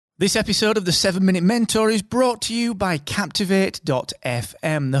This episode of the 7 Minute Mentor is brought to you by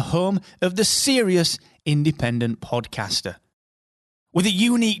Captivate.fm, the home of the serious independent podcaster. With a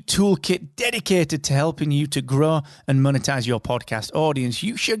unique toolkit dedicated to helping you to grow and monetize your podcast audience,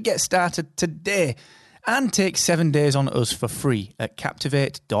 you should get started today and take 7 days on us for free at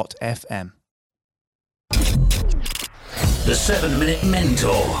Captivate.fm. The 7 Minute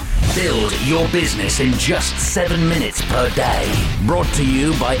Mentor. Build your business in just 7 minutes per day. Brought to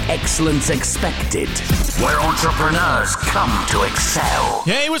you by Excellence Expected, where entrepreneurs come to excel.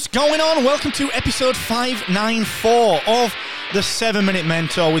 Hey, what's going on? Welcome to episode 594 of the 7 Minute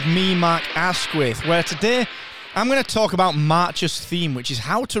Mentor with me, Mark Asquith, where today I'm going to talk about March's theme, which is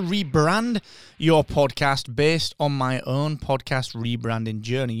how to rebrand your podcast based on my own podcast rebranding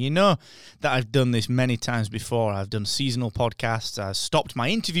journey. You know that I've done this many times before. I've done seasonal podcasts. I've stopped my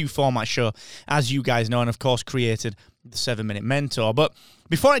interview format show, as you guys know, and of course created the 7 Minute Mentor. But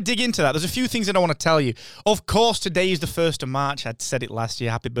before I dig into that, there's a few things that I want to tell you. Of course, today is the 1st of March. I'd said it last year.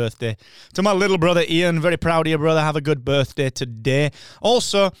 Happy birthday to my little brother, Ian. Very proud of you, brother. Have a good birthday today. I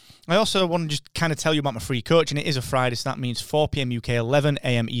also want to just kind of tell you about my free coaching. It is a Friday, so that means 4 p.m. UK, 11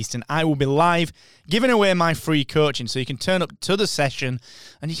 a.m. Eastern. I will be live giving away my free coaching, so you can turn up to the session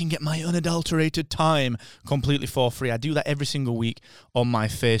and you can get my unadulterated time completely for free. I do that every single week on my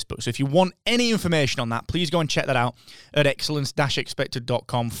Facebook. So if you want any information on that, please go and check that out at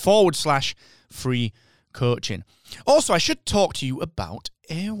excellence-expected.com/free coaching. Also, I should talk to you about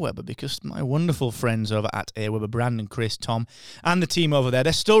Aweber, because my wonderful friends over at Aweber, Brandon, Chris, Tom, and the team over there,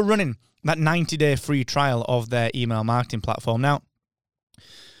 they're still running that 90-day free trial of their email marketing platform. Now,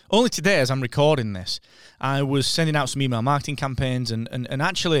 only today, as I'm recording this, I was sending out some email marketing campaigns and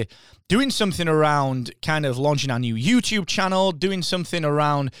actually doing something around kind of launching our new YouTube channel, doing something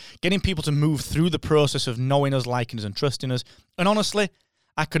around getting people to move through the process of knowing us, liking us, and trusting us. And honestly,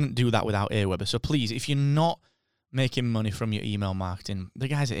 I couldn't do that without Aweber. So please, if you're not making money from your email marketing, the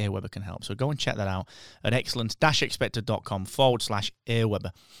guys at Aweber can help. So go and check that out at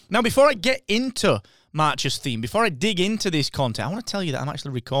excellence-expected.com/Aweber. Now, before I get into March's theme, before I dig into this content, I want to tell you that I'm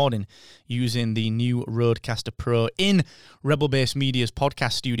actually recording using the new Rodecaster Pro in Rebel Base Media's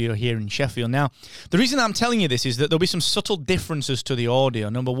podcast studio here in Sheffield. Now, the reason that I'm telling you this is that there'll be some subtle differences to the audio.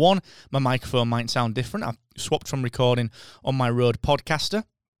 Number one, my microphone might sound different. I've swapped from recording on my Rode Podcaster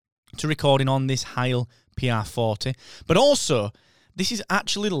to recording on this Heil PR40. But also, this is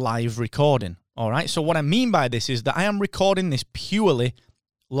actually live recording, all right? So what I mean by this is that I am recording this purely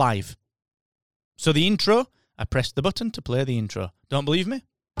live. So the intro, I pressed the button to play the intro. Don't believe me?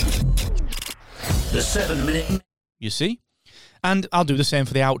 The 7 Minute... You see? And I'll do the same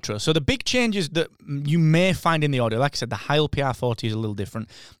for the outro. So the big changes that you may find in the audio, like I said, the Heil PR40 is a little different.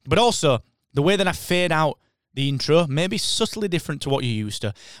 But also, the way that I fade out the intro may be subtly different to what you're used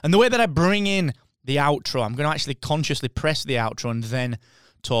to. And the way that I bring in the outro, I'm going to actually consciously press the outro and then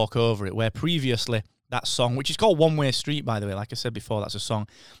talk over it, where previously that song, which is called One Way Street, by the way, like I said before, that's a song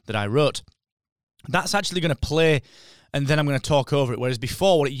that I wrote, that's actually going to play and then I'm going to talk over it, whereas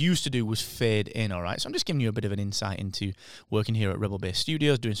before what it used to do was fade in, all right? So I'm just giving you a bit of an insight into working here at Rebel Base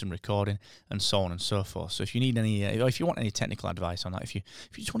Studios, doing some recording and so on and so forth. So if you need any, if you want any technical advice on that, if you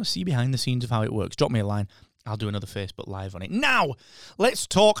just want to see behind the scenes of how it works, drop me a line. I'll do another Facebook Live on it. Now, let's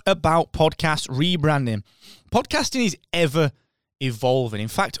talk about podcast rebranding. Podcasting is ever evolving. In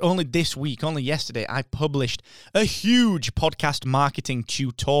fact, only this week, only yesterday, I published a huge podcast marketing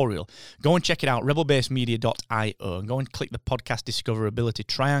tutorial. Go and check it out, rebelbasemedia.io, and go and click the podcast discoverability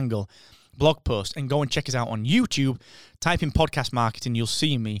triangle blog post, and go and check us out on YouTube. Type in podcast marketing, you'll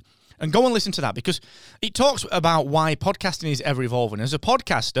see me. And go and listen to that, because it talks about why podcasting is ever evolving. As a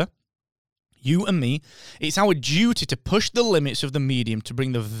podcaster, you and me, it's our duty to push the limits of the medium to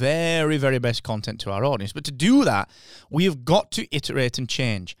bring the very, very best content to our audience. But to do that, we have got to iterate and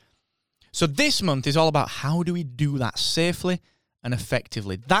change. So this month is all about how do we do that safely and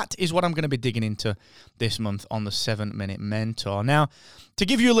effectively. That is what I'm going to be digging into this month on the 7 Minute Mentor. Now, to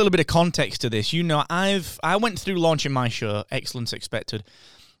give you a little bit of context to this, you know, I went through launching my show, Excellence Expected.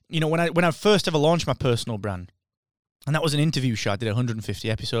 You know, when I first ever launched my personal brand, and that was an interview show. I did 150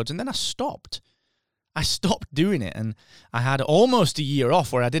 episodes, and then I stopped. I stopped doing it, and I had almost a year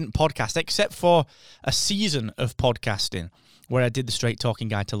off where I didn't podcast, except for a season of podcasting where I did the Straight Talking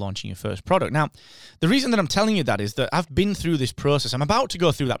Guide to Launching Your First Product. Now, the reason that I'm telling you that is that I've been through this process. I'm about to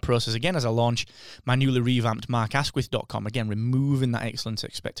go through that process again as I launch my newly revamped markasquith.com. Again, removing that Excellence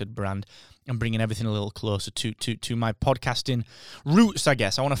Expected brand and bringing everything a little closer to my podcasting roots, I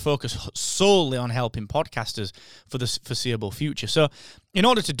guess. I want to focus solely on helping podcasters for the foreseeable future. So in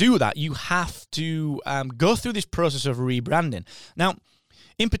order to do that, you have to go through this process of rebranding. Now,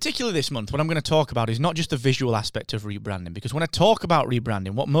 In particular this month, what I'm going to talk about is not just the visual aspect of rebranding, because when I talk about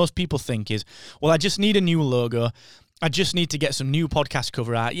rebranding, what most people think is, well, I just need a new logo. I just need to get some new podcast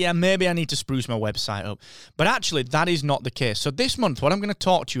cover art. Yeah, maybe I need to spruce my website up. But actually, that is not the case. So this month, what I'm going to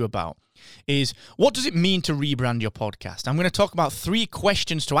talk to you about is, what does it mean to rebrand your podcast? I'm going to talk about 3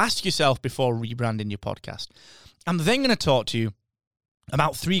 questions to ask yourself before rebranding your podcast. I'm then going to talk to you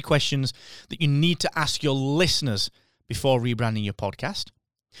about 3 questions that you need to ask your listeners before rebranding your podcast.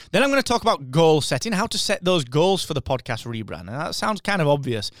 Then I'm going to talk about goal setting, how to set those goals for the podcast rebrand. And that sounds kind of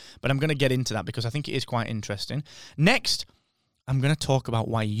obvious, but I'm going to get into that because I think it is quite interesting. Next, I'm going to talk about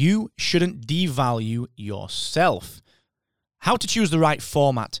why you shouldn't devalue yourself, how to choose the right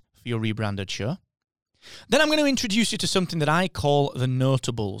format for your rebranded show. Then I'm going to introduce you to something that I call the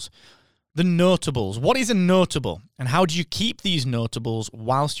notables. The notables. What is a notable? And how do you keep these notables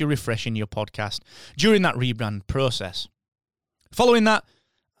whilst you're refreshing your podcast during that rebrand process? Following that,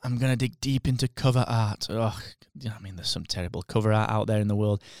 I'm going to dig deep into cover art. There's some terrible cover art out there in the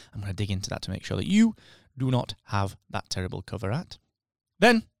world. I'm going to dig into that to make sure that you do not have that terrible cover art.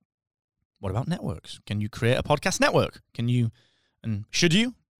 Then, what about networks? Can you create a podcast network? Can you, and should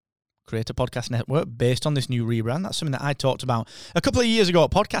you, create a podcast network based on this new rebrand? That's something that I talked about a couple of years ago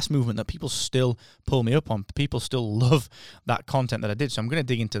at Podcast Movement that people still pull me up on. People still love that content that I did, so I'm going to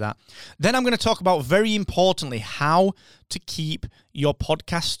dig into that. Then I'm going to talk about, very importantly, how to keep your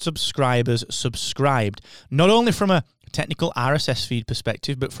podcast subscribers subscribed, not only from a technical RSS feed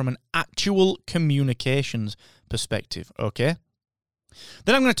perspective, but from an actual communications perspective, okay?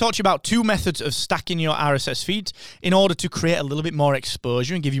 Then I'm going to talk to you about 2 methods of stacking your RSS feeds in order to create a little bit more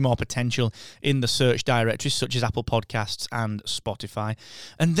exposure and give you more potential in the search directories such as Apple Podcasts and Spotify.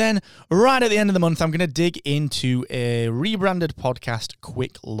 And then right at the end of the month, I'm going to dig into a rebranded podcast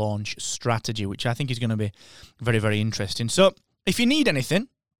quick launch strategy, which I think is going to be very, very interesting. So if you need anything,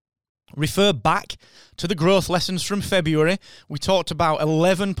 refer back to the growth lessons from February. We talked about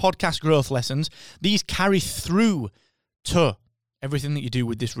 11 podcast growth lessons. These carry through to everything that you do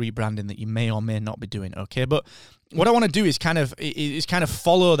with this rebranding that you may or may not be doing, okay? But what I want to do is kind of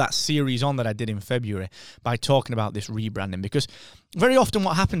follow that series on that I did in February by talking about this rebranding, because very often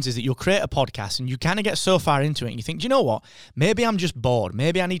what happens is that you'll create a podcast and you kind of get so far into it and you think, do you know what? Maybe I'm just bored.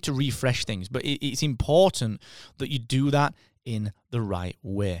 Maybe I need to refresh things. But it's important that you do that in the right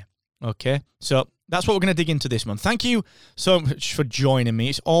way, okay? So that's what we're going to dig into this month. Thank you so much for joining me.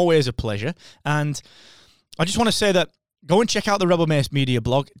 It's always a pleasure. And I just want to say that go and check out the Rebel Mace Media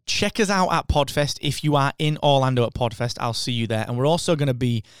blog. Check us out at Podfest. If you are in Orlando at Podfest, I'll see you there. And we're also going to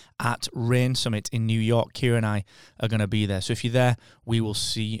be at Rain Summit in New York. Kira and I are going to be there. So if you're there, we will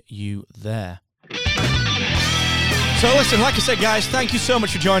see you there. So listen, like I said, guys, thank you so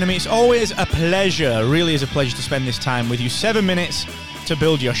much for joining me. It's always a pleasure. It really is a pleasure to spend this time with you. 7 minutes to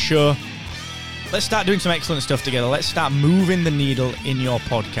build your show. Let's start doing some excellent stuff together. Let's start moving the needle in your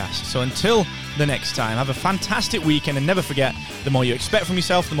podcast. So until the next time, have a fantastic weekend, and never forget, the more you expect from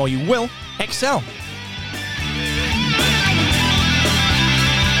yourself, the more you will excel.